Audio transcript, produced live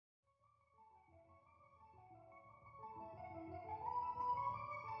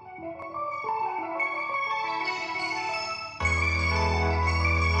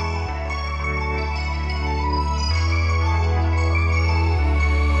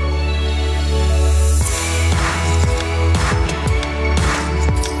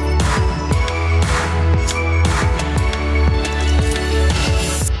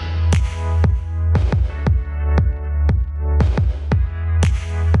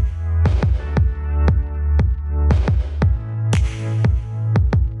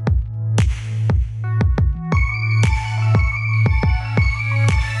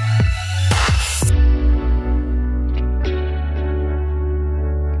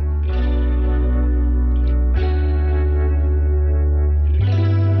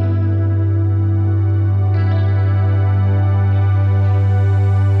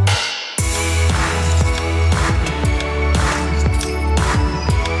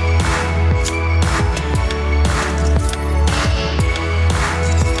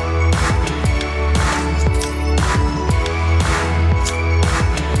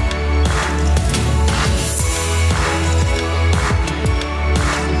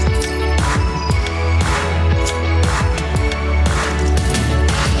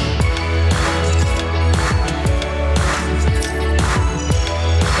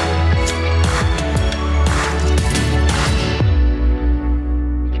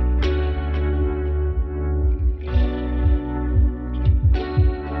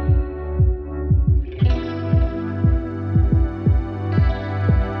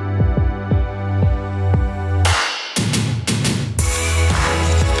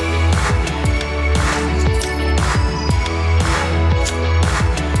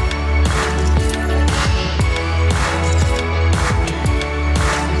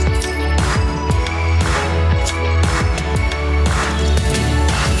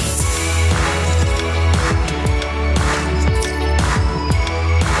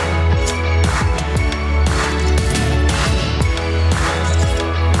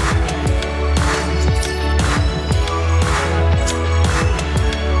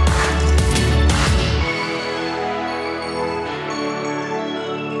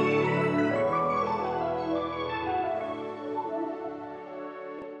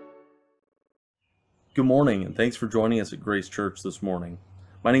Good morning, and thanks for joining us at Grace Church this morning.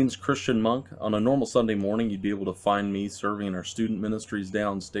 My name is Christian Monk. On a normal Sunday morning, you'd be able to find me serving in our student ministries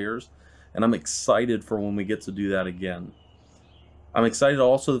downstairs, and I'm excited for when we get to do that again. I'm excited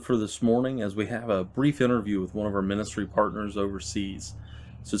also for this morning as we have a brief interview with one of our ministry partners overseas.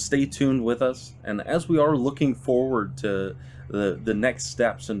 So stay tuned with us, and as we are looking forward to the next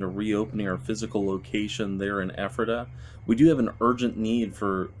steps into reopening our physical location there in Ephrata, we do have an urgent need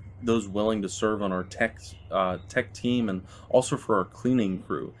for those willing to serve on our tech team and also for our cleaning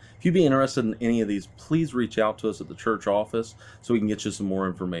crew. If you'd be interested in any of these, please reach out to us at the church office so we can get you some more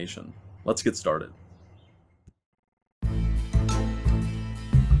information. Let's get started.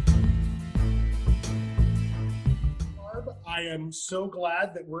 I am so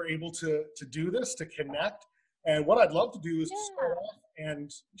glad that we're able to do this, to connect. And what I'd love to do is to start off,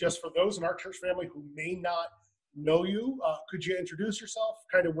 and just for those in our church family who may not know you, could you introduce yourself,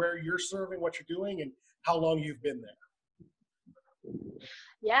 kind of where you're serving, what you're doing, and how long you've been there?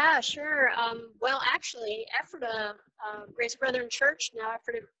 Yeah, sure. Well, actually, Ephrata Grace Brethren Church, now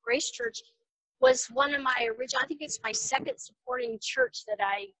Ephrata Grace Church, was one of my original, I think it's my second supporting church that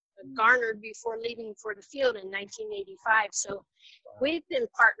I garnered before leaving for the field in 1985. So we've been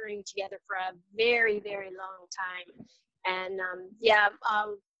partnering together for a very, very long time. And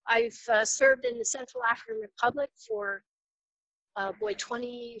I've served in the Central African Republic for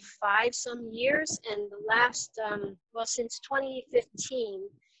 25 some years, and the last since 2015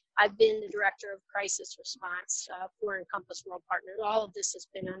 I've been the director of crisis response for Encompass World Partners. All of this has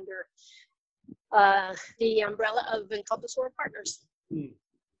been under the umbrella of Encompass World Partners.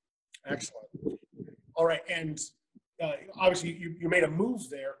 Excellent. All right, and obviously you made a move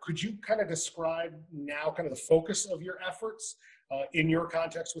there. Could you kind of describe now kind of the focus of your efforts in your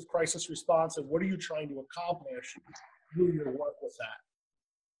context with crisis response, and what are you trying to accomplish through your work with that?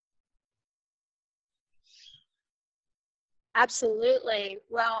 Absolutely.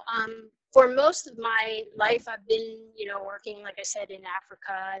 Well, for most of my life, I've been, working, like I said, in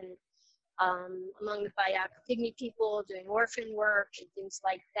Africa and among the Bayaka Pygmy people, doing orphan work and things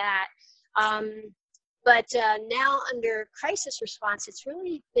like that. But now under crisis response, it's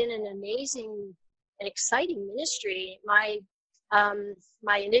really been an amazing and exciting ministry. My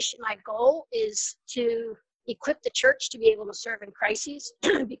goal is to equip the church to be able to serve in crises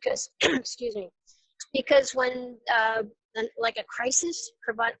because, because when like a crisis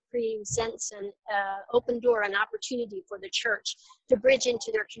presents an open door, an opportunity for the church to bridge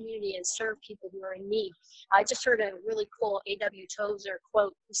into their community and serve people who are in need. I just heard a really cool A.W. Tozer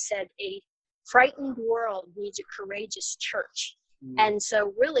quote who said, "A frightened world needs a courageous church." And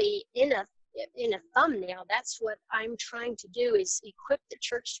so really in a thumbnail, that's what I'm trying to do, is equip the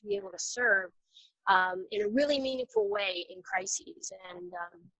church to be able to serve in a really meaningful way in crises. And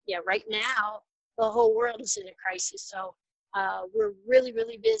right now the whole world is in a crisis, so we're really,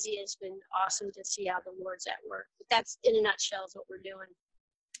 really busy. It's been awesome to see how the Lord's at work. But that's, in a nutshell, is what we're doing.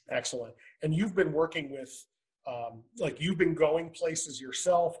 Excellent. And you've been working with, you've been going places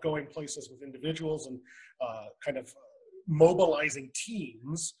yourself, going places with individuals, and kind of mobilizing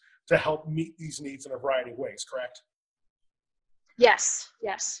teams to help meet these needs in a variety of ways, correct? Yes.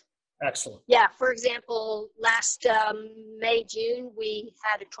 Excellent. Yeah, for example, last May, June, we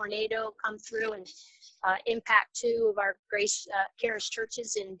had a tornado come through and impact two of our Grace Charis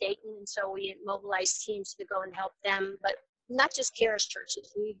churches in Dayton, and so we mobilized teams to go and help them. But not just Charis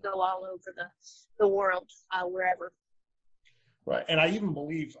churches, we go all over the world, wherever. Right, and I even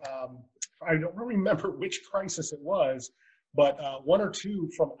believe, I don't remember which crisis it was, but one or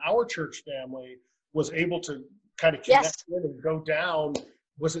two from our church family was able to kind of connect in and go down.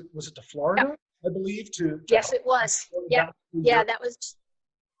 Was it to Florida? Yep. I believe Yes, it was. Yeah, that was.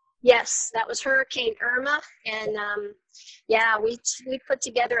 Yes, that was Hurricane Irma, and we put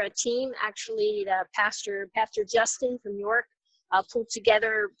together a team. Actually, Pastor Justin from York pulled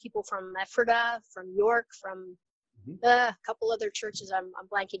together people from Ephrata, from York, from a couple other churches. I'm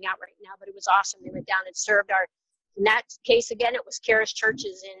blanking out right now, but it was awesome. They went down and served our. In that case, again, it was Charis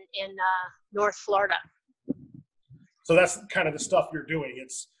churches in North Florida. So that's kind of the stuff you're doing.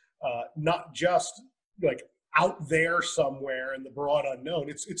 It's not just like out there somewhere in the broad unknown.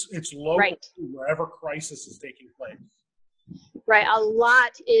 It's local, right, wherever crisis is taking place. Right. A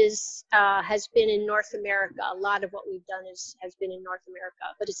lot has been in North America. A lot of what we've done has been in North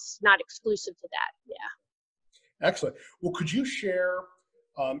America, but it's not exclusive to that. Yeah. Excellent. Well, could you share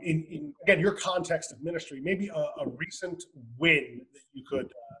in again your context of ministry, maybe a recent win that you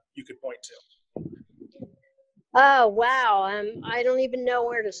could point to? Oh, wow. I don't even know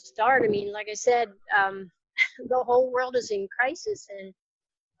where to start. I mean, like I said, the whole world is in crisis, and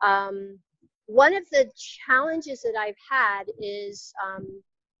One of the challenges that I've had is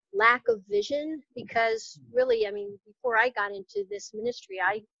lack of vision, because really, I mean, before I got into this ministry,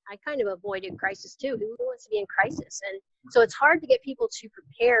 I kind of avoided crisis too. Who wants to be in crisis? And so it's hard to get people to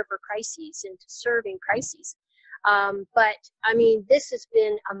prepare for crises and to serve in crises. But I mean, this has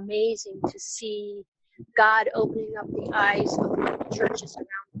been amazing to see God opening up the eyes of churches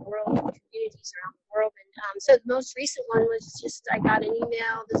around the world, communities around the world. And so the most recent one was just, I got an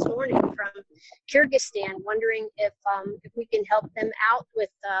email this morning from Kyrgyzstan wondering if we can help them out with,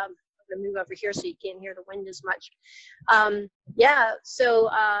 I'm going to move over here so you can't hear the wind as much. So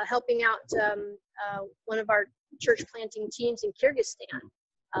helping out one of our church planting teams in Kyrgyzstan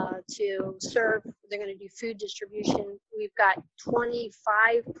to serve. They're going to do food distribution. We've got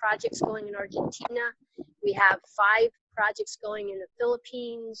 25 projects going in Argentina. We have 5 projects going in the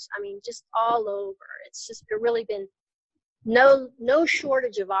Philippines. I mean, just all over. It's just really been no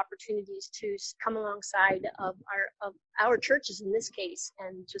shortage of opportunities to come alongside of our churches in this case,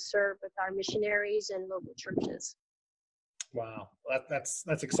 and to serve with our missionaries and local churches. Wow, that's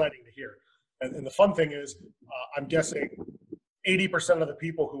exciting to hear. And the fun thing is, I'm guessing 80% of the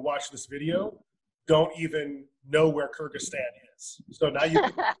people who watch this video don't even know where Kyrgyzstan is. So now you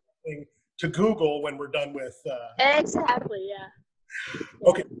can something to Google when we're done with. Exactly, yeah.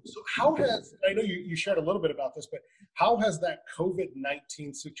 Okay, so how has, I know you shared a little bit about this, but how has that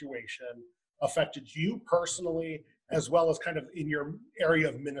COVID-19 situation affected you personally, as well as kind of in your area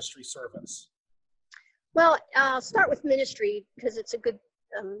of ministry service? Well, I'll start with ministry because it's a good,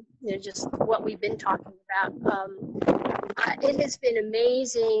 just what we've been talking about. It has been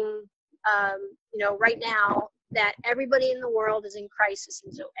amazing, right now that everybody in the world is in crisis.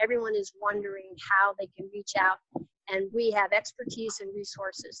 And so everyone is wondering how they can reach out. And we have expertise and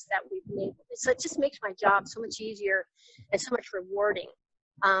resources that we've made. So it just makes my job so much easier and so much rewarding.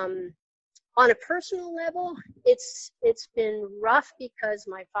 On a personal level, it's been rough because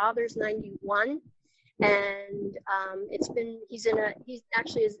my father's 91. And he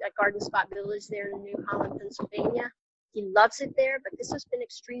actually is at Garden Spot Village there in New Holland, Pennsylvania. He loves it there, but this has been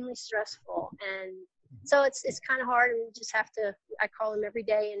extremely stressful. And so it's kind of hard, and we just have to, I call him every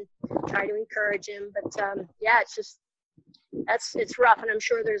day and try to encourage him. But it's rough. And I'm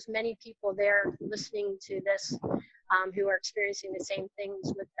sure there's many people there listening to this who are experiencing the same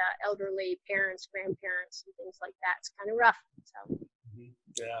things with elderly parents, grandparents, and things like that. It's kind of rough. So.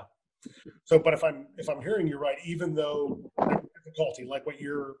 Yeah. So, but if I'm hearing you right, even though there's difficulty, like what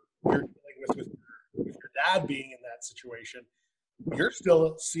you're dealing with your dad being in that situation, you're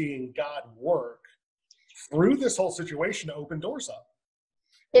still seeing God work through this whole situation to open doors up.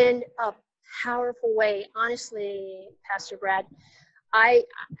 In a powerful way, honestly, Pastor Brad.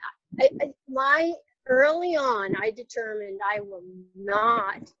 Early on, I determined I will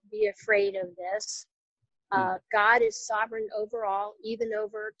not be afraid of this. God is sovereign over all, even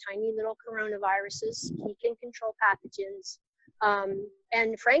over tiny little coronaviruses. He can control pathogens.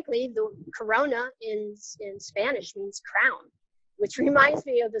 And frankly, the corona in Spanish means crown, which reminds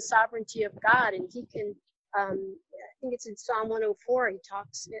me of the sovereignty of God. And he can, I think it's in Psalm 104, it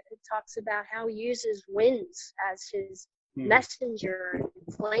talks about how he uses winds as his messenger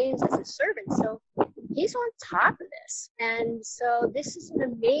and flames as his servant. So he's on top of this. And so this is an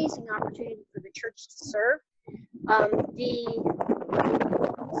amazing opportunity for the church to serve. The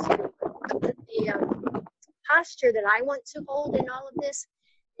posture that I want to hold in all of this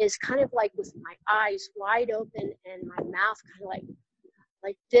is kind of like with my eyes wide open and my mouth kind of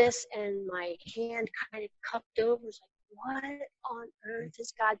like this, and my hand kind of cupped over. It's like, what on earth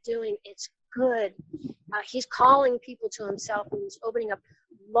is God doing? It's good. He's calling people to himself, and he's opening up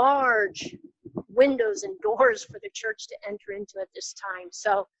large windows and doors for the church to enter into at this time.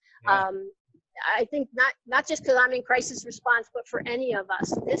 So I think not just because I'm in crisis response, but for any of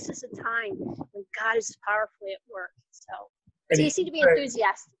us, this is a time when God is powerfully at work. So it's easy to be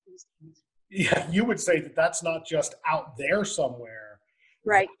enthusiastic these days. Yeah, you would say that that's not just out there somewhere.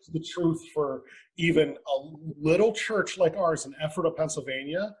 Right. That's the truth for even a little church like ours in Ephrata,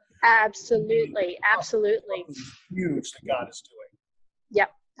 Pennsylvania. Absolutely. Absolutely. Huge that God is doing.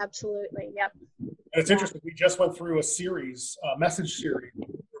 Yep. Absolutely. Yep. And it's interesting. We just went through a series, a message series,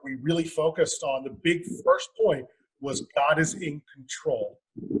 where we really focused on the big first point was God is in control.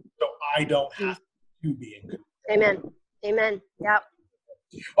 So I don't have to be in control. Amen. Amen. Yep.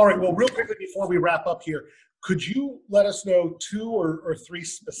 All right. Well, real quickly before we wrap up here, could you let us know 2 or 3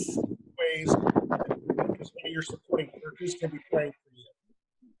 specific ways that you're supporting churches can be praying for you?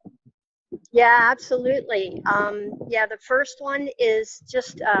 Yeah, absolutely. The first one is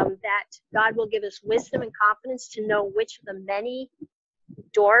just that God will give us wisdom and confidence to know which of the many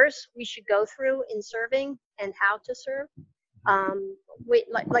doors we should go through in serving and how to serve.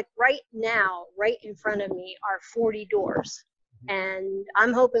 Like right now, right in front of me are 40 doors, and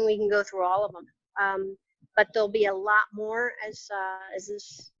I'm hoping we can go through all of them. But there'll be a lot more as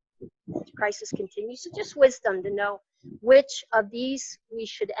this crisis continues. So just wisdom to know which of these we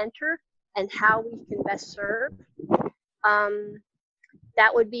should enter and how we can best serve.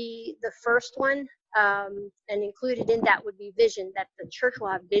 That would be the first one, and included in that would be vision, that the church will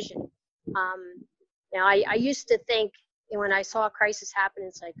have vision. I used to think, when I saw a crisis happen,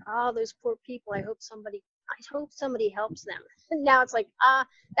 it's like, oh, those poor people, I hope somebody helps them. And now it's like,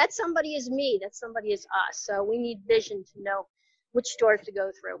 that somebody is me, that somebody is us. So we need vision to know which doors to go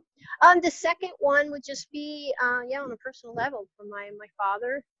through. The second one would just be, on a personal level, for my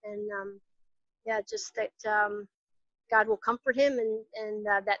father, and just that God will comfort him, and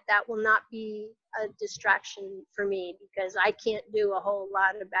that will not be a distraction for me, because I can't do a whole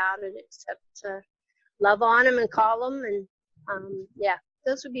lot about it except to love on him and call him, and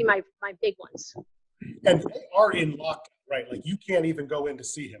those would be my big ones. And they are in lockdown, right? Like, you can't even go in to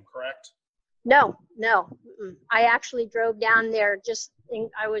see him, correct? No. I actually drove down there.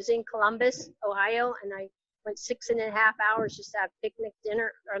 I was in Columbus, Ohio, and I went 6.5 hours just to have picnic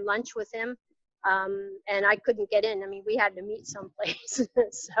dinner or lunch with him. And I couldn't get in. I mean, we had to meet someplace,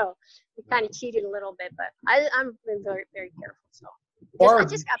 so we kind of cheated a little bit. But I'm been very, very careful. So I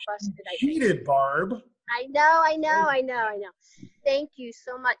just got busted. Cheated, Barb. I know. Thank you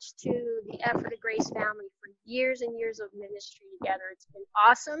so much to the Effort of Grace family for years and years of ministry together. It's been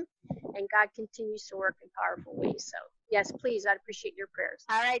awesome, and God continues to work in powerful ways. So yes, please, I'd appreciate your prayers.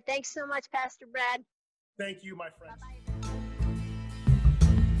 All right, thanks so much, Pastor Brad. Thank you, my friends. Bye-bye.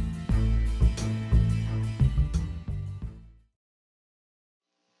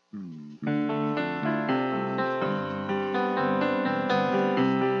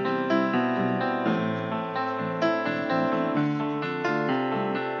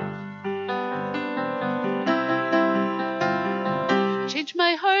 Change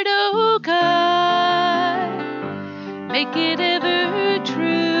my heart, oh God, make it ever true.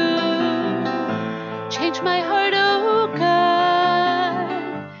 Change my heart, oh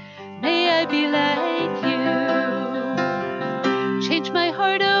God, may I be like you. Change my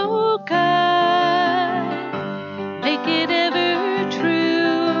heart, oh God, make it ever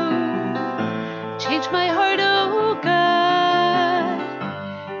true. Change my heart, oh God,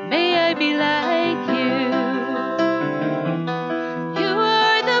 may I be like you.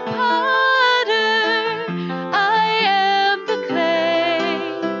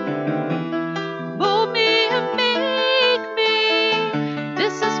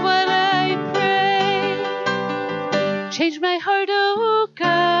 Change my heart, oh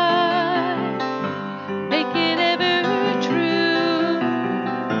God, make it ever true.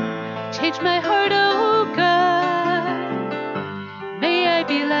 Change my heart, oh God, may I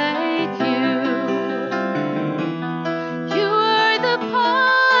be like you. You are the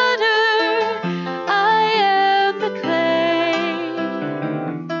potter, I am the clay.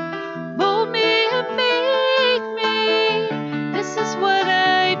 Mold me and make me, this is what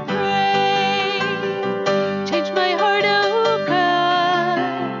I pray. Change my heart, oh God,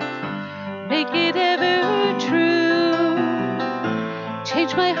 make it ever true.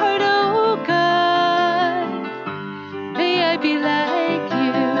 Change my heart, oh God, may I be like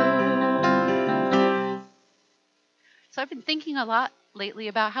you. So I've been thinking a lot lately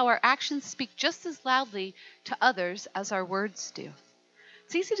about how our actions speak just as loudly to others as our words do.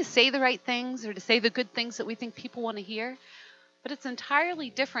 It's easy to say the right things or to say the good things that we think people want to hear, but it's entirely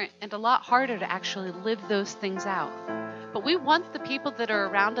different and a lot harder to actually live those things out. But we want the people that are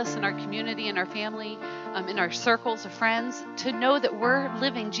around us in our community, in our family, in our circles of friends, to know that we're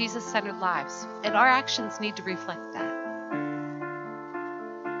living Jesus-centered lives, and our actions need to reflect that.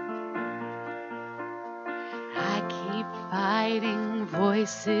 I keep fighting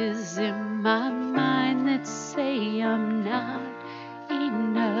voices in my mind that say I'm not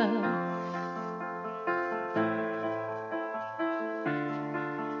enough.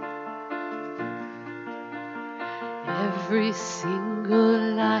 Every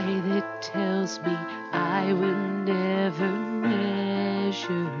single lie that tells me I will never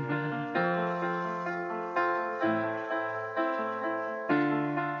measure up.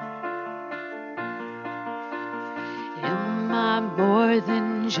 Am I more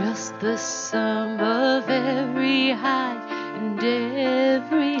than just the sum of every high and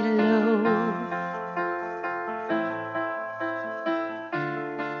every low?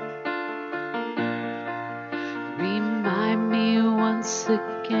 Remind me once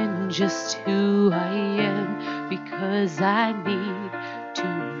again just who I am, because I need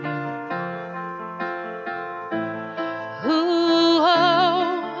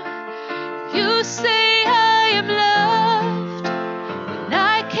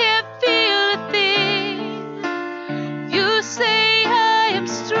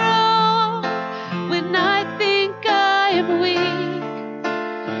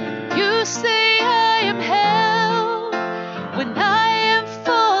you say I am held when I am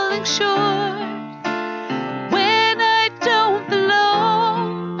falling short, when I don't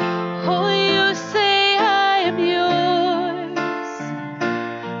belong. Oh, you say I am yours,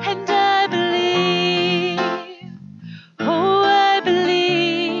 and I believe, oh, I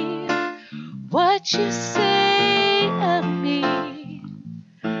believe what you say of me.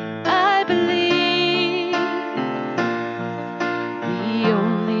 I believe the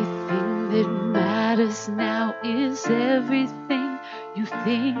only thing that matters now is everything you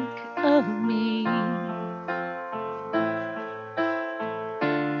think of me.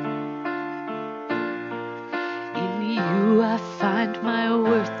 In you I find my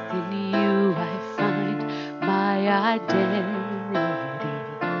worth, in you I find my identity.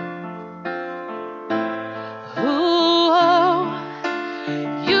 Oh,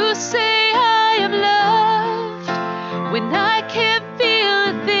 you say I am loved when I can't feel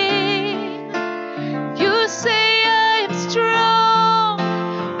a thing. You say I am strong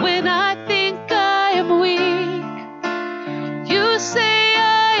when I think I am weak. You say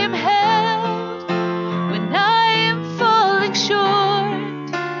I am held when I am falling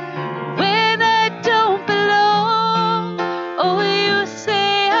short, when I don't belong. Oh, you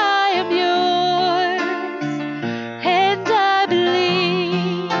say I am yours, and I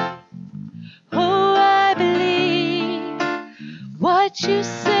believe, oh, I believe what you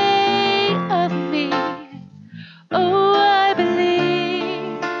say of me. Oh, I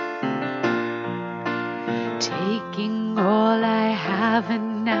believe, taking all I have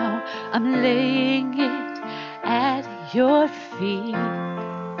and now I'm laying it at your feet.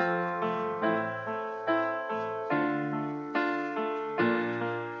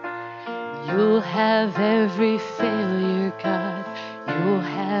 You'll have every failure, God. You'll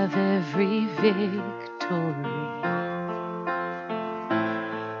have every victory.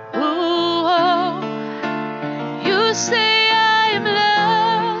 Oh, you say I am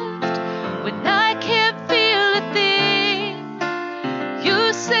loved when I can't feel a thing.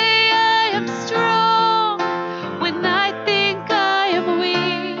 You say I am strong when I think I am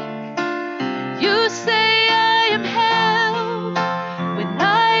weak. You say I am held when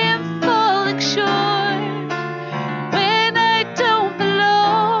I am falling short, when I don't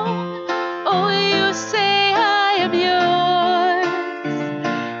belong. Oh, you say I am yours,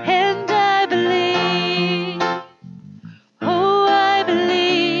 and I believe, oh, I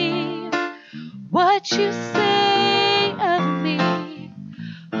believe what you say of me.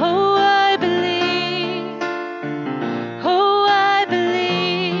 Oh, I believe, oh, I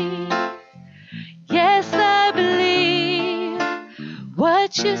believe, yes, I believe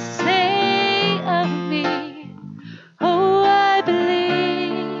what you say of me. Oh, I believe.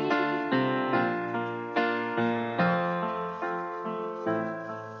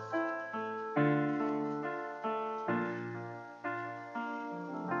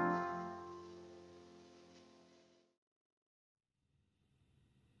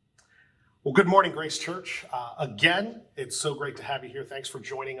 Well, good morning, Grace Church. Again, it's so great to have you here. Thanks for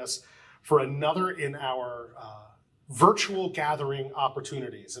joining us for another in our virtual gathering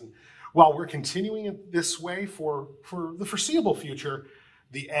opportunities. And while we're continuing it this way for the foreseeable future,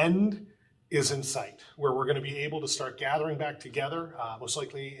 the end is in sight, where we're going to be able to start gathering back together, most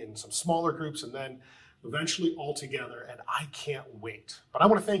likely in some smaller groups, and then eventually all together. And I can't wait. But I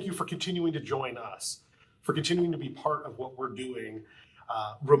want to thank you for continuing to join us, for continuing to be part of what we're doing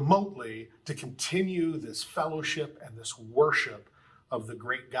remotely to continue this fellowship and this worship of the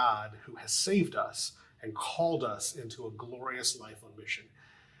great God who has saved us and called us into a glorious life on mission.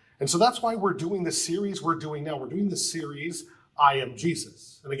 And so that's why we're doing this series we're doing now. We're doing this series, I Am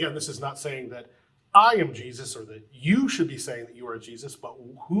Jesus. And again, this is not saying that I am Jesus or that you should be saying that you are Jesus, but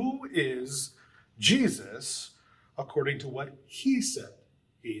who is Jesus according to what he said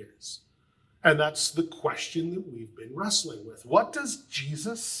he is? And that's the question that we've been wrestling with. What does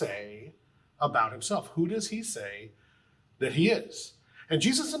Jesus say about himself? Who does he say that he is? And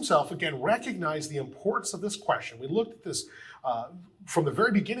Jesus himself, again, recognized the importance of this question. We looked at this from the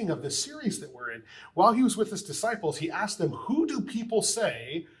very beginning of this series that we're in. While he was with his disciples, he asked them, who do people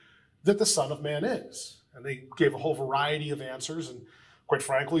say that the Son of Man is? And they gave a whole variety of answers. And quite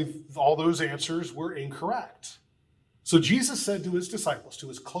frankly, all those answers were incorrect. So Jesus said to his disciples, to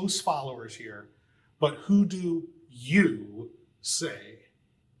his close followers here, but who do you say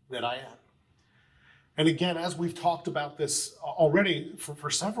that I am? And again, as we've talked about this already for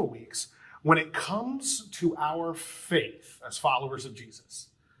several weeks, when it comes to our faith as followers of Jesus,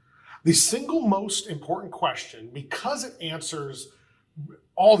 the single most important question, because it answers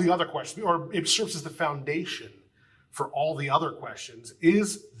all the other questions, or it serves as the foundation for all the other questions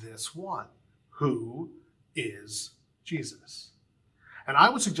is this one: who is Jesus? And I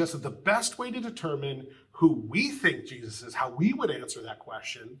would suggest that the best way to determine who we think Jesus is, how we would answer that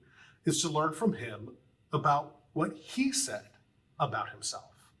question, is to learn from him about what he said about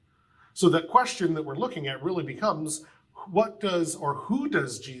himself. So that question that we're looking at really becomes, who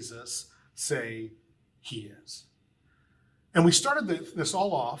does Jesus say he is? And we started this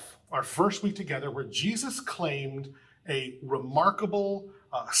all off, our first week together, where Jesus claimed a remarkable,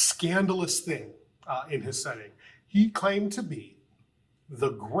 scandalous thing in his setting. He claimed to be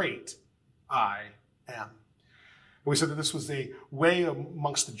the great I am. We said that this was a way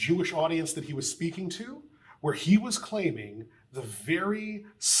amongst the Jewish audience that he was speaking to, where he was claiming the very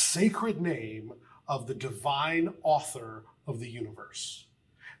sacred name of the divine author of the universe.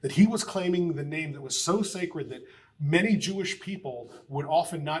 That he was claiming the name that was so sacred that many Jewish people would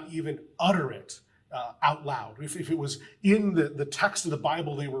often not even utter it out loud. If it was in the text of the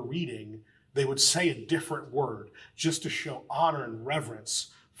Bible they were reading, they would say a different word just to show honor and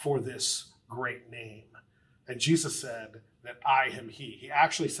reverence for this great name. And Jesus said that I am he. He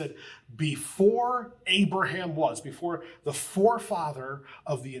actually said, before Abraham was, before the forefather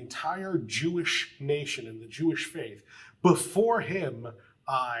of the entire Jewish nation and the Jewish faith, before him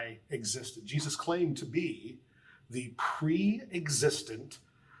I existed. Jesus claimed to be the pre-existent,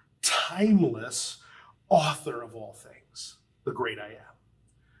 timeless author of all things, the great I am.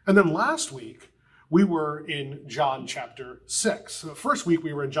 And then last week, we were in John chapter 6. So the first week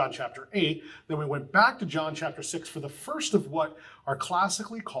we were in John chapter 8. Then we went back to John chapter 6 for the first of what are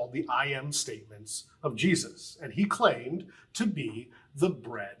classically called the I am statements of Jesus. And he claimed to be the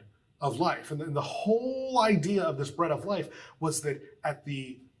bread of life. And then the whole idea of this bread of life was that at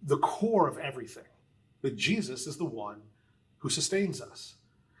the core of everything, that Jesus is the one who sustains us.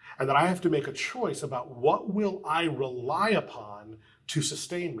 And that I have to make a choice about what will I rely upon to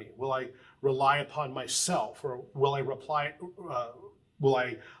sustain me. Will I rely upon myself, or will I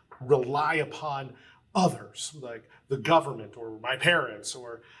rely upon others, like the government or my parents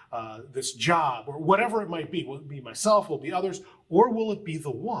or this job or whatever it might be? Will it be myself? Will it be others? Or will it be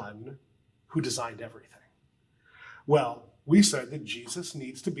the one who designed everything? Well, we said that Jesus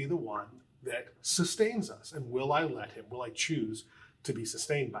needs to be the one that sustains us. And will I let him? Will I choose to be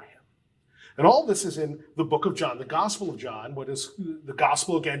sustained by him? And all this is in the book of John, the Gospel of John. What is the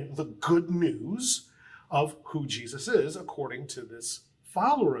gospel? Again, the good news of who Jesus is, according to this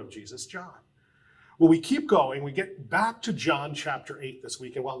follower of Jesus, John. Well, we keep going. We get back to John chapter 8 this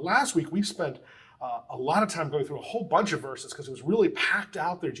week. And while last week we spent a lot of time going through a whole bunch of verses because it was really packed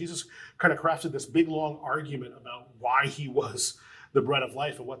out there, Jesus kind of crafted this big, long argument about why he was the bread of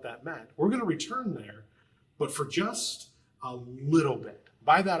life and what that meant. We're going to return there, but for just a little bit.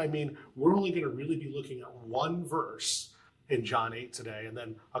 By that, I mean, we're only going to really be looking at one verse in John 8 today, and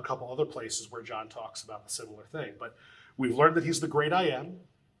then a couple other places where John talks about a similar thing. But we've learned that he's the great I am,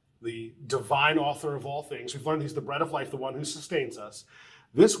 the divine author of all things. We've learned he's the bread of life, the one who sustains us.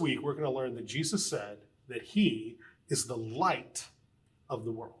 This week, we're going to learn that Jesus said that he is the light of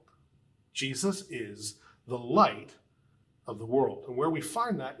the world. Jesus is the light of the world. And where we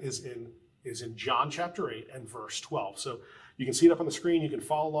find that is in John chapter 8 and verse 12. So you can see it up on the screen. You can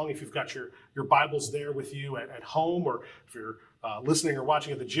follow along if you've got your Bibles there with you at home, or if you're listening or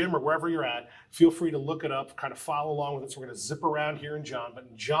watching at the gym or wherever you're at, feel free to look it up, kind of follow along with it. So we're going to zip around here in John. But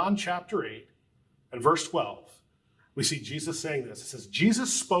in John chapter 8 and verse 12, we see Jesus saying this. It says,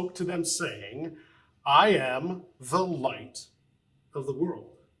 Jesus spoke to them saying, I am the light of the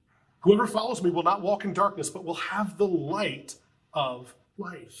world. Whoever follows me will not walk in darkness, but will have the light of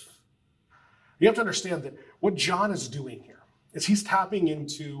life. You have to understand that what John is doing here is he's tapping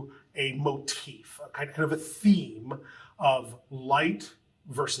into a motif, a kind of a theme of light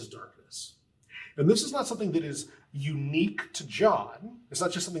versus darkness. And this is not something that is unique to John. It's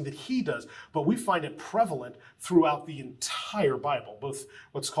not just something that he does, but we find it prevalent throughout the entire Bible, both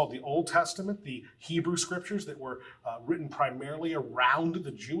what's called the Old Testament, the Hebrew scriptures that were written primarily around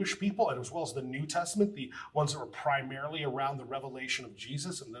the Jewish people, and as well as the New Testament, the ones that were primarily around the revelation of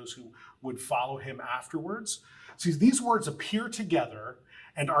Jesus and those who would follow him afterwards. See, these words appear together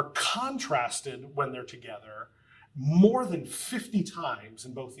and are contrasted when they're together more than 50 times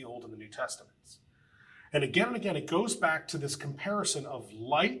in both the Old and the New Testaments. And again, it goes back to this comparison of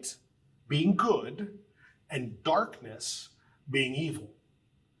light being good and darkness being evil.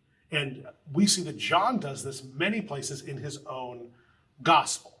 And we see that John does this many places in his own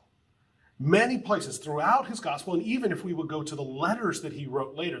gospel. Many places throughout his gospel, and even if we would go to the letters that he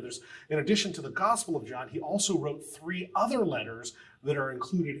wrote later, in addition to the Gospel of John, he also wrote 3 other letters that are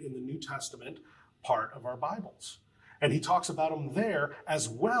included in the New Testament part of our Bibles. And he talks about them there as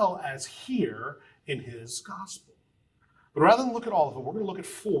well as here in his gospel. But rather than look at all of them, we're going to look at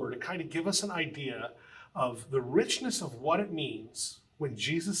 4 to kind of give us an idea of the richness of what it means when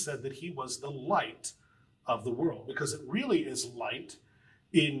Jesus said that he was the light of the world, because it really is light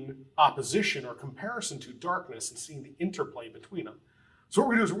in opposition or comparison to darkness and seeing the interplay between them. So what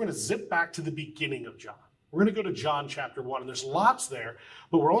we're going to do is we're going to zip back to the beginning of John. We're going to go to John chapter 1, and there's lots there,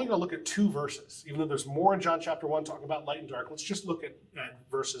 but we're only going to look at 2 verses. Even though there's more in John chapter 1 talking about light and dark, let's just look at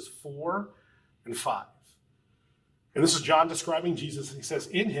verses 4 and 5. And this is John describing Jesus, and he says,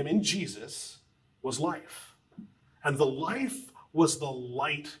 in him, in Jesus, was life. And the life was the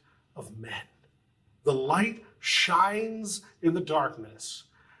light of men. The light shines in the darkness,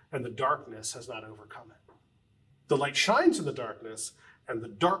 and the darkness has not overcome it. The light shines in the darkness, and the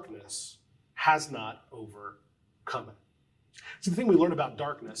darkness has not overcome it. So the thing we learn about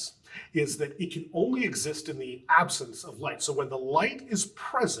darkness is that it can only exist in the absence of light. So when the light is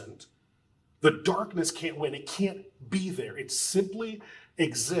present, the darkness can't win. It can't be there. It simply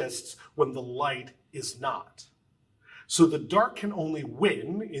exists when the light is not. So the dark can only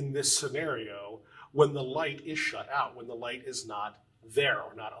win in this scenario when the light is shut out, when the light is not there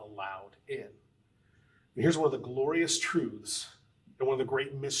or not allowed in. And here's one of the glorious truths and one of the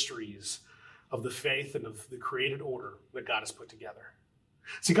great mysteries of the faith and of the created order that God has put together.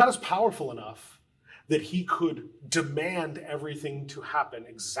 See, God is powerful enough that he could demand everything to happen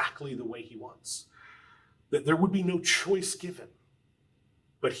exactly the way he wants, that there would be no choice given.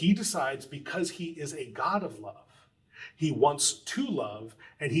 But he decides, because he is a God of love, he wants to love,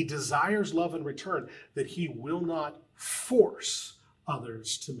 and he desires love in return, that he will not force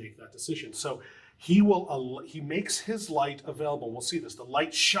others to make that decision. So he makes his light available. We'll see this. The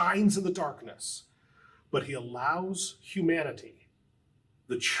light shines in the darkness, but he allows humanity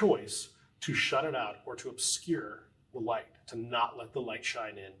the choice to shut it out or to obscure the light, to not let the light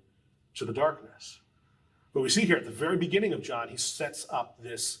shine in to the darkness. But we see here at the very beginning of John, he sets up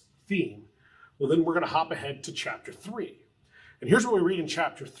this theme. Well, then we're going to hop ahead to chapter 3. And here's what we read in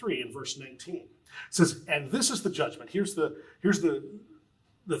chapter 3 in verse 19. It says, and this is the judgment. Here's the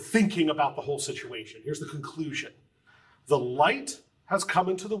thinking about the whole situation. Here's the conclusion. The light has come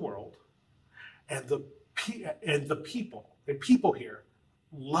into the world, and the people here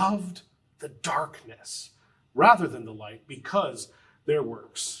loved the darkness rather than the light, because their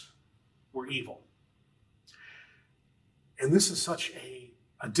works were evil. And this is such a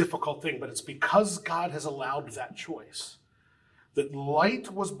difficult thing, but it's because God has allowed that choice, that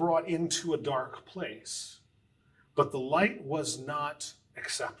light was brought into a dark place, but the light was not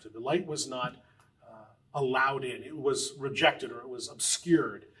accepted. The light was not allowed in. It was rejected, or it was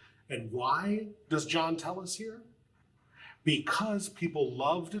obscured. And why does John tell us here? Because people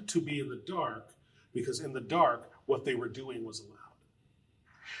loved to be in the dark, because in the dark, what they were doing was allowed.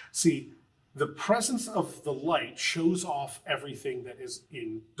 See, the presence of the light shows off everything that is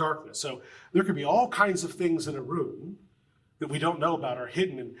in darkness. So there could be all kinds of things in a room that we don't know about, are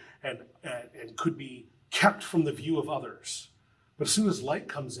hidden and could be kept from the view of others. But as soon as light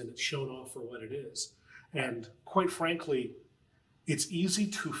comes in, it's shown off for what it is. And quite frankly, it's easy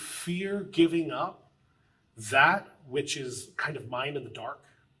to fear giving up that which is kind of mine in the dark,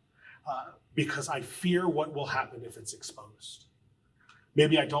 because I fear what will happen if it's exposed.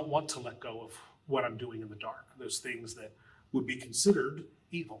 Maybe I don't want to let go of what I'm doing in the dark, those things that would be considered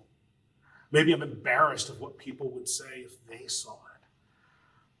evil. Maybe I'm embarrassed of what people would say if they saw it.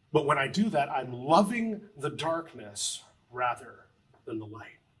 But when I do that, I'm loving the darkness rather than the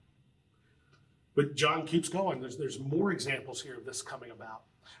light. But John keeps going. There's more examples here of this coming about.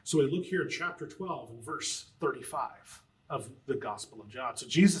 So we look here in chapter 12 and verse 35 of the Gospel of John. So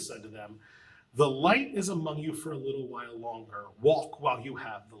Jesus said to them, the light is among you for a little while longer. Walk while you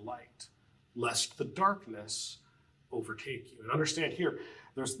have the light, lest the darkness overtake you. And understand here,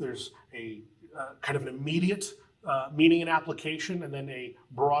 there's a kind of an immediate meaning and application, and then a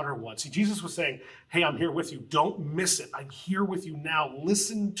broader one. See, Jesus was saying, hey, I'm here with you. Don't miss it. I'm here with you now.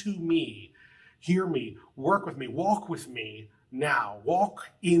 Listen to me. Hear me. Work with me. Walk with me now. Walk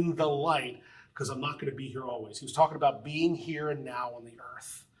in the light, because I'm not going to be here always. He was talking about being here and now on the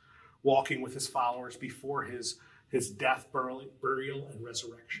earth, walking with his followers before his death, burial, and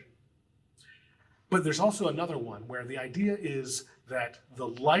resurrection. But there's also another one where the idea is that the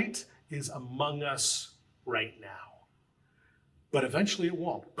light is among us right now. But eventually it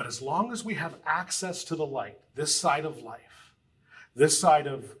won't. But as long as we have access to the light, this side of life, this side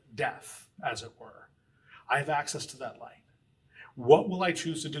of death, as it were, I have access to that light. What will I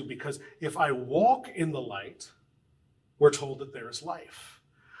choose to do? Because if I walk in the light, we're told that there is life.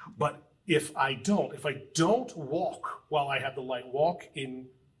 But if I don't walk while I have the light, walk in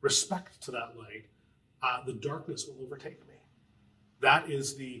respect to that light, the darkness will overtake me. That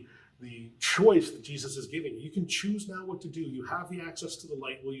is the choice that Jesus is giving. You can choose now what to do. You have the access to the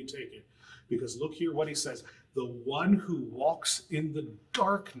light. Will you take it? Because look here what he says. The one who walks in the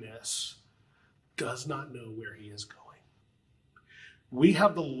darkness does not know where he is going. We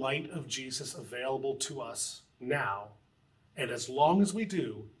have the light of Jesus available to us now. And as long as we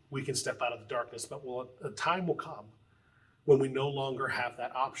do, we can step out of the darkness. But a time will come when we no longer have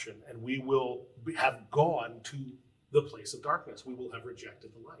that option, and we will have gone to the place of darkness. We will have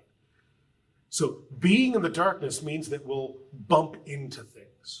rejected the light. So being in the darkness means that we'll bump into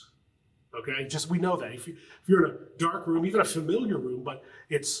things. Okay, we know that. If you're in a dark room, even a familiar room, but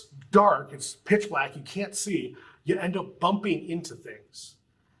it's dark, it's pitch black, you can't see, you end up bumping into things.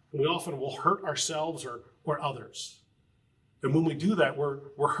 And we often will hurt ourselves or others. And when we do that,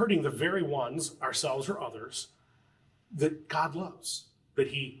 we're hurting the very ones, ourselves or others, that God loves, that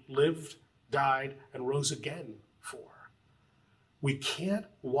he lived, died, and rose again for. We can't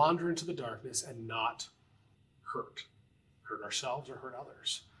wander into the darkness and not hurt ourselves or hurt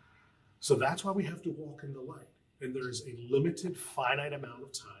others. So that's why we have to walk in the light. And there is a limited, finite amount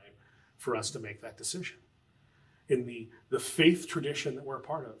of time for us to make that decision. In the faith tradition that we're a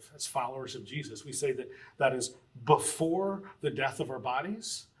part of as followers of Jesus, we say that is before the death of our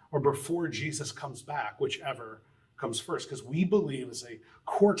bodies or before Jesus comes back, whichever comes first. Because we believe as a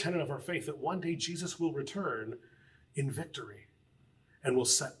core tenet of our faith that one day Jesus will return in victory and will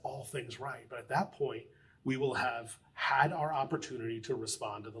set all things right. But at that point, we will have had our opportunity to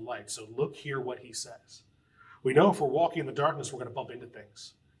respond to the light. So look here what he says. We know if we're walking in the darkness, we're going to bump into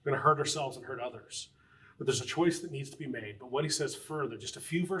things. We're going to hurt ourselves and hurt others. But there's a choice that needs to be made. But what he says further, just a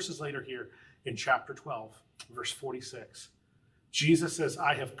few verses later here in chapter 12, verse 46, Jesus says,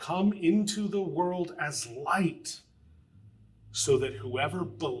 I have come into the world as light so that whoever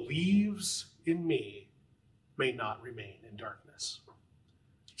believes in me may not remain in darkness.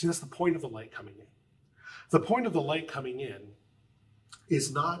 See, that's the point of the light coming in. The point of the light coming in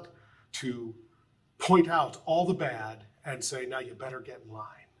is not to point out all the bad and say, now you better get in line.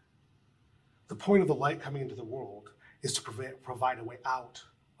 The point of the light coming into the world is to provide a way out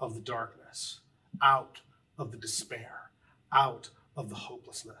of the darkness, out of the despair, out of the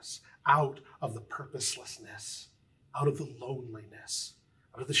hopelessness, out of the purposelessness, out of the loneliness,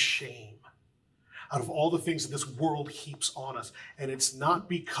 out of the shame, out of all the things that this world heaps on us. And it's not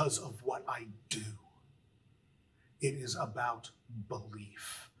because of what I do. It is about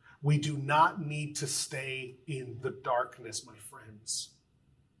belief. We do not need to stay in the darkness, my friends.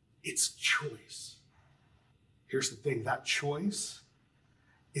 It's choice. Here's the thing, that choice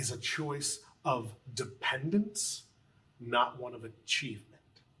is a choice of dependence, not one of achievement.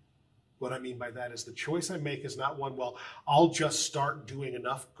 What I mean by that is the choice I make is not one, well, I'll just start doing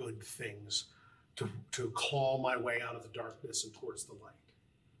enough good things to claw my way out of the darkness and towards the light.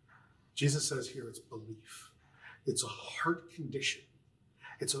 Jesus says here it's belief. It's a heart condition.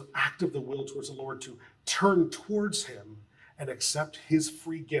 It's an act of the will towards the Lord to turn towards him and accept his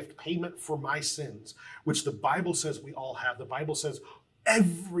free gift, payment for my sins, which the Bible says we all have. The Bible says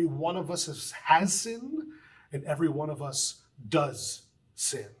every one of us has sinned and every one of us does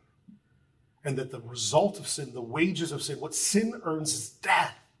sin. And that the result of sin, the wages of sin, what sin earns is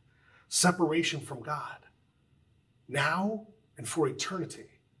death, separation from God, now and for eternity,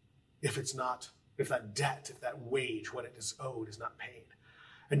 if that debt, if that wage, what it is owed, is not paid.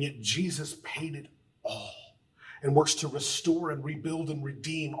 And yet Jesus paid it all and works to restore and rebuild and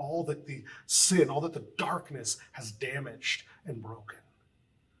redeem all that the sin, all that the darkness has damaged and broken.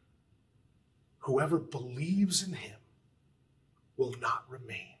 Whoever believes in him will not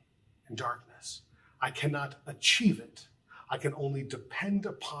remain in darkness. I cannot achieve it. I can only depend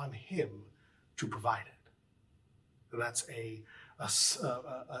upon him to provide it. And that's a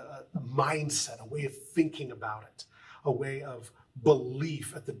mindset, a way of thinking about it, a way of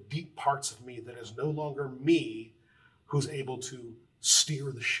belief at the deep parts of me that is no longer me who's able to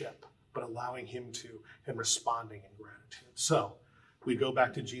steer the ship, but allowing him to and responding in gratitude. So we go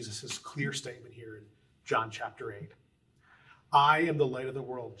back to Jesus' clear statement here in John chapter 8. I am the light of the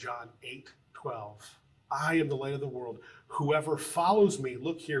world, John 8:12. I am the light of the world. Whoever follows me,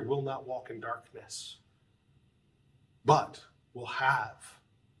 look here, will not walk in darkness, but will have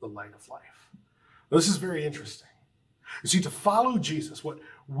the light of life. Now, this is very interesting. You see, to follow Jesus, what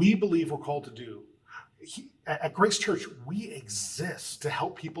we believe we're called to do, at Grace Church, we exist to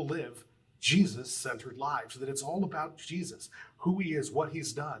help people live Jesus-centered lives, so that it's all about Jesus, who he is, what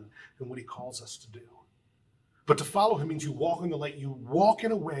he's done, and what he calls us to do. But to follow him means you walk in the light. You walk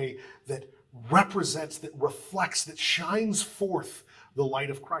in a way that represents, that reflects, that shines forth the light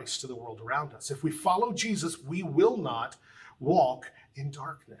of Christ to the world around us. If we follow Jesus, we will not walk in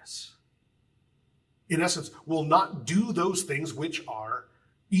darkness. In essence, we'll not do those things which are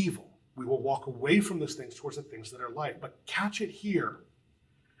evil. We will walk away from those things towards the things that are light. But catch it here.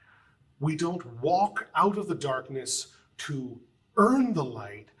 We don't walk out of the darkness to earn the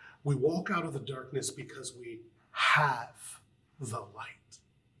light. We walk out of the darkness because we have the light.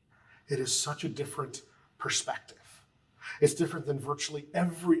 It is such a different perspective. It's different than virtually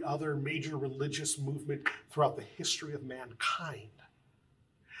every other major religious movement throughout the history of mankind.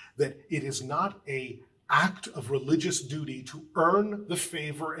 That it is not an act of religious duty to earn the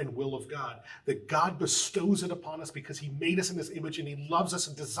favor and will of God. That God bestows it upon us because he made us in his image and he loves us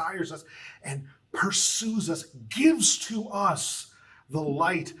and desires us and pursues us, gives to us the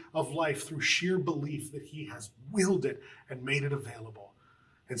light of life through sheer belief that he has willed it and made it available.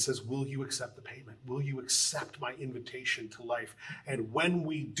 And says, will you accept the payment? Will you accept my invitation to life? And when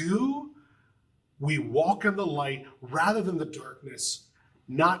we do, we walk in the light rather than the darkness,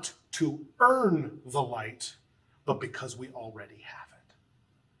 not to earn the light, but because we already have it.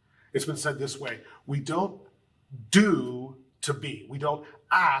 It's been said this way: we don't do to be. We don't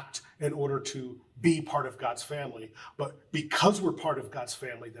act in order to be part of God's family, but because we're part of God's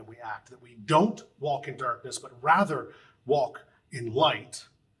family, then we act. That we don't walk in darkness, but rather walk in light,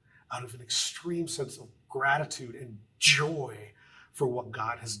 out of an extreme sense of gratitude and joy for what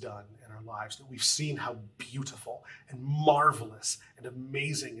God has done in our lives. That we've seen how beautiful and marvelous and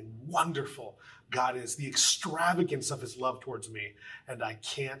amazing and wonderful God is, the extravagance of his love towards me, and I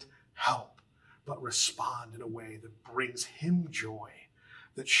can't help but respond in a way that brings him joy,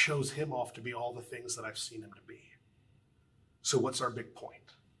 that shows him off to be all the things that I've seen him to be. So what's our big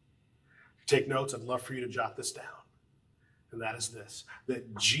point? If you take notes, I'd love for you to jot this down. And that is this: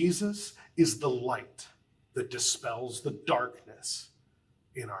 that Jesus is the light that dispels the darkness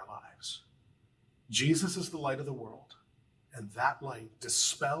in our lives. Jesus is the light of the world, and that light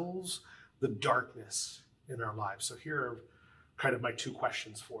dispels the darkness in our lives. So here are kind of my two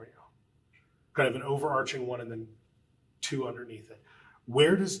questions for you. Kind of an overarching one and then two underneath it.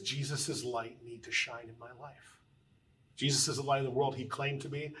 Where does Jesus' light need to shine in my life? Jesus is the light of the world he claimed to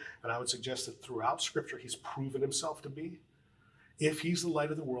be, and I would suggest that throughout Scripture he's proven himself to be. If he's the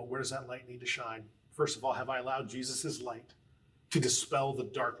light of the world, where does that light need to shine? First of all, have I allowed Jesus' light to dispel the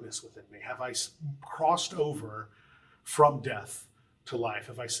darkness within me? Have I crossed over from death to life?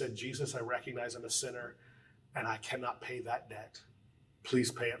 Have I said, Jesus, I recognize I'm a sinner and I cannot pay that debt.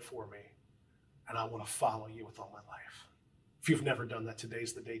 Please pay it for me. And I want to follow you with all my life. If you've never done that,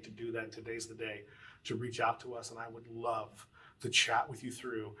 today's the day to do that. And today's the day to reach out to us. And I would love to chat with you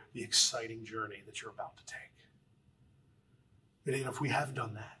through the exciting journey that you're about to take. And if we have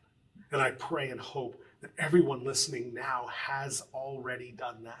done that, and I pray and hope that everyone listening now has already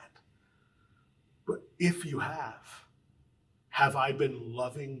done that. But if you have I been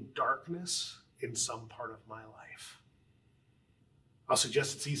loving darkness in some part of my life? I'll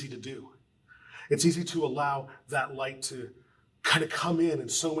suggest it's easy to do. It's easy to allow that light to kind of come in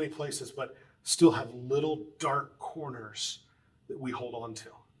so many places, but still have little dark corners that we hold on to.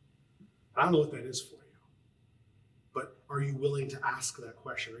 I don't know what that is for you. But are you willing to ask that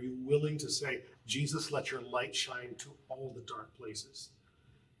question? Are you willing to say, Jesus, let your light shine to all the dark places?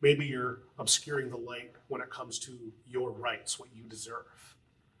 Maybe you're obscuring the light when it comes to your rights, what you deserve.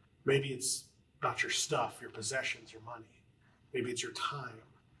 Maybe it's about your stuff, your possessions, your money. Maybe it's your time.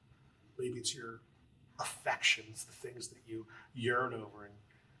 Maybe it's your affections, the things that you yearn over and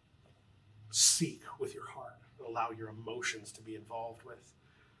seek with your heart, and allow your emotions to be involved with.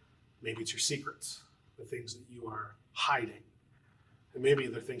 Maybe it's your secrets, the things that you are hiding. And maybe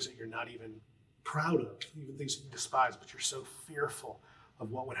they're things that you're not even proud of, even things that you despise, but you're so fearful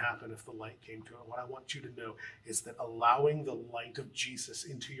of what would happen if the light came to it. What I want you to know is that allowing the light of Jesus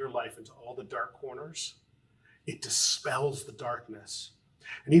into your life, into all the dark corners, it dispels the darkness.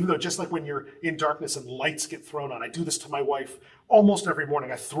 And even though, just like when you're in darkness and lights get thrown on, I do this to my wife almost every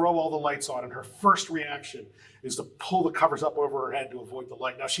morning. I throw all the lights on, and her first reaction is to pull the covers up over her head to avoid the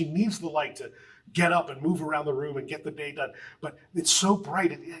light. Now, she needs the light to get up and move around the room and get the day done. But it's so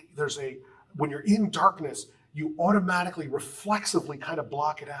bright. When you're in darkness, you automatically, reflexively kind of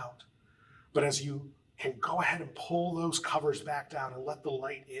block it out. But as you can go ahead and pull those covers back down and let the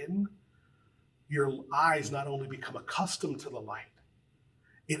light in, your eyes not only become accustomed to the light,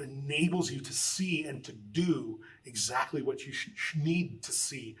 it enables you to see and to do exactly what you need to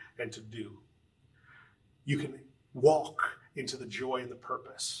see and to do. You can walk into the joy and the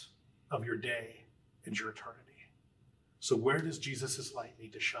purpose of your day and your eternity. So where does Jesus' light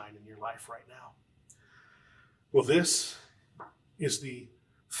need to shine in your life right now? Well, this is the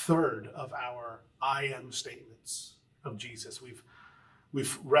third of our I am statements of Jesus.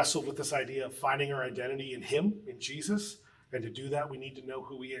 We've wrestled with this idea of finding our identity in him, in Jesus, and to do that, we need to know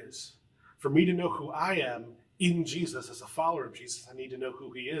who he is. For me to know who I am in Jesus as a follower of Jesus, I need to know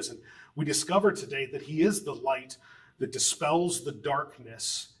who he is. And we discovered today that he is the light that dispels the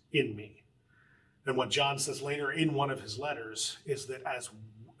darkness in me. And what John says later in one of his letters is that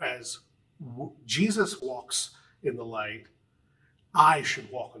as Jesus walks in the light, I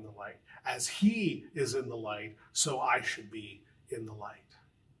should walk in the light. As he is in the light, so I should be in the light.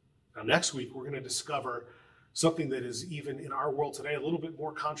 Now, next week, we're going to discover something that is even in our world today a little bit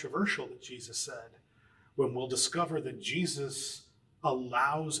more controversial that Jesus said, when we'll discover that Jesus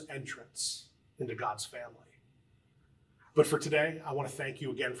allows entrance into God's family. But for today, I want to thank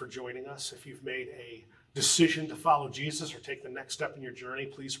you again for joining us. If you've made a decision to follow Jesus or take the next step in your journey,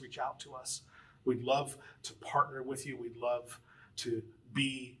 please reach out to us. We'd love to partner with you. We'd love to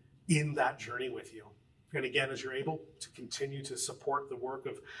be in that journey with you. And again, as you're able to continue to support the work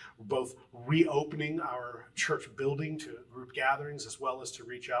of both reopening our church building to group gatherings, as well as to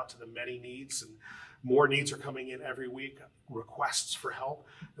reach out to the many needs, and more needs are coming in every week, requests for help.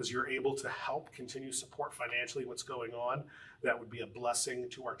 As you're able to help continue support financially what's going on, that would be a blessing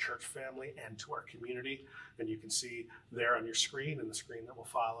to our church family and to our community. And you can see there on your screen and the screen that will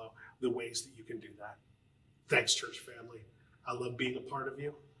follow the ways that you can do that. Thanks, church family. I love being a part of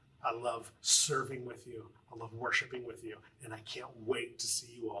you. I love serving with you. I love worshiping with you. And I can't wait to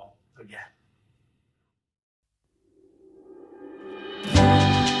see you all again.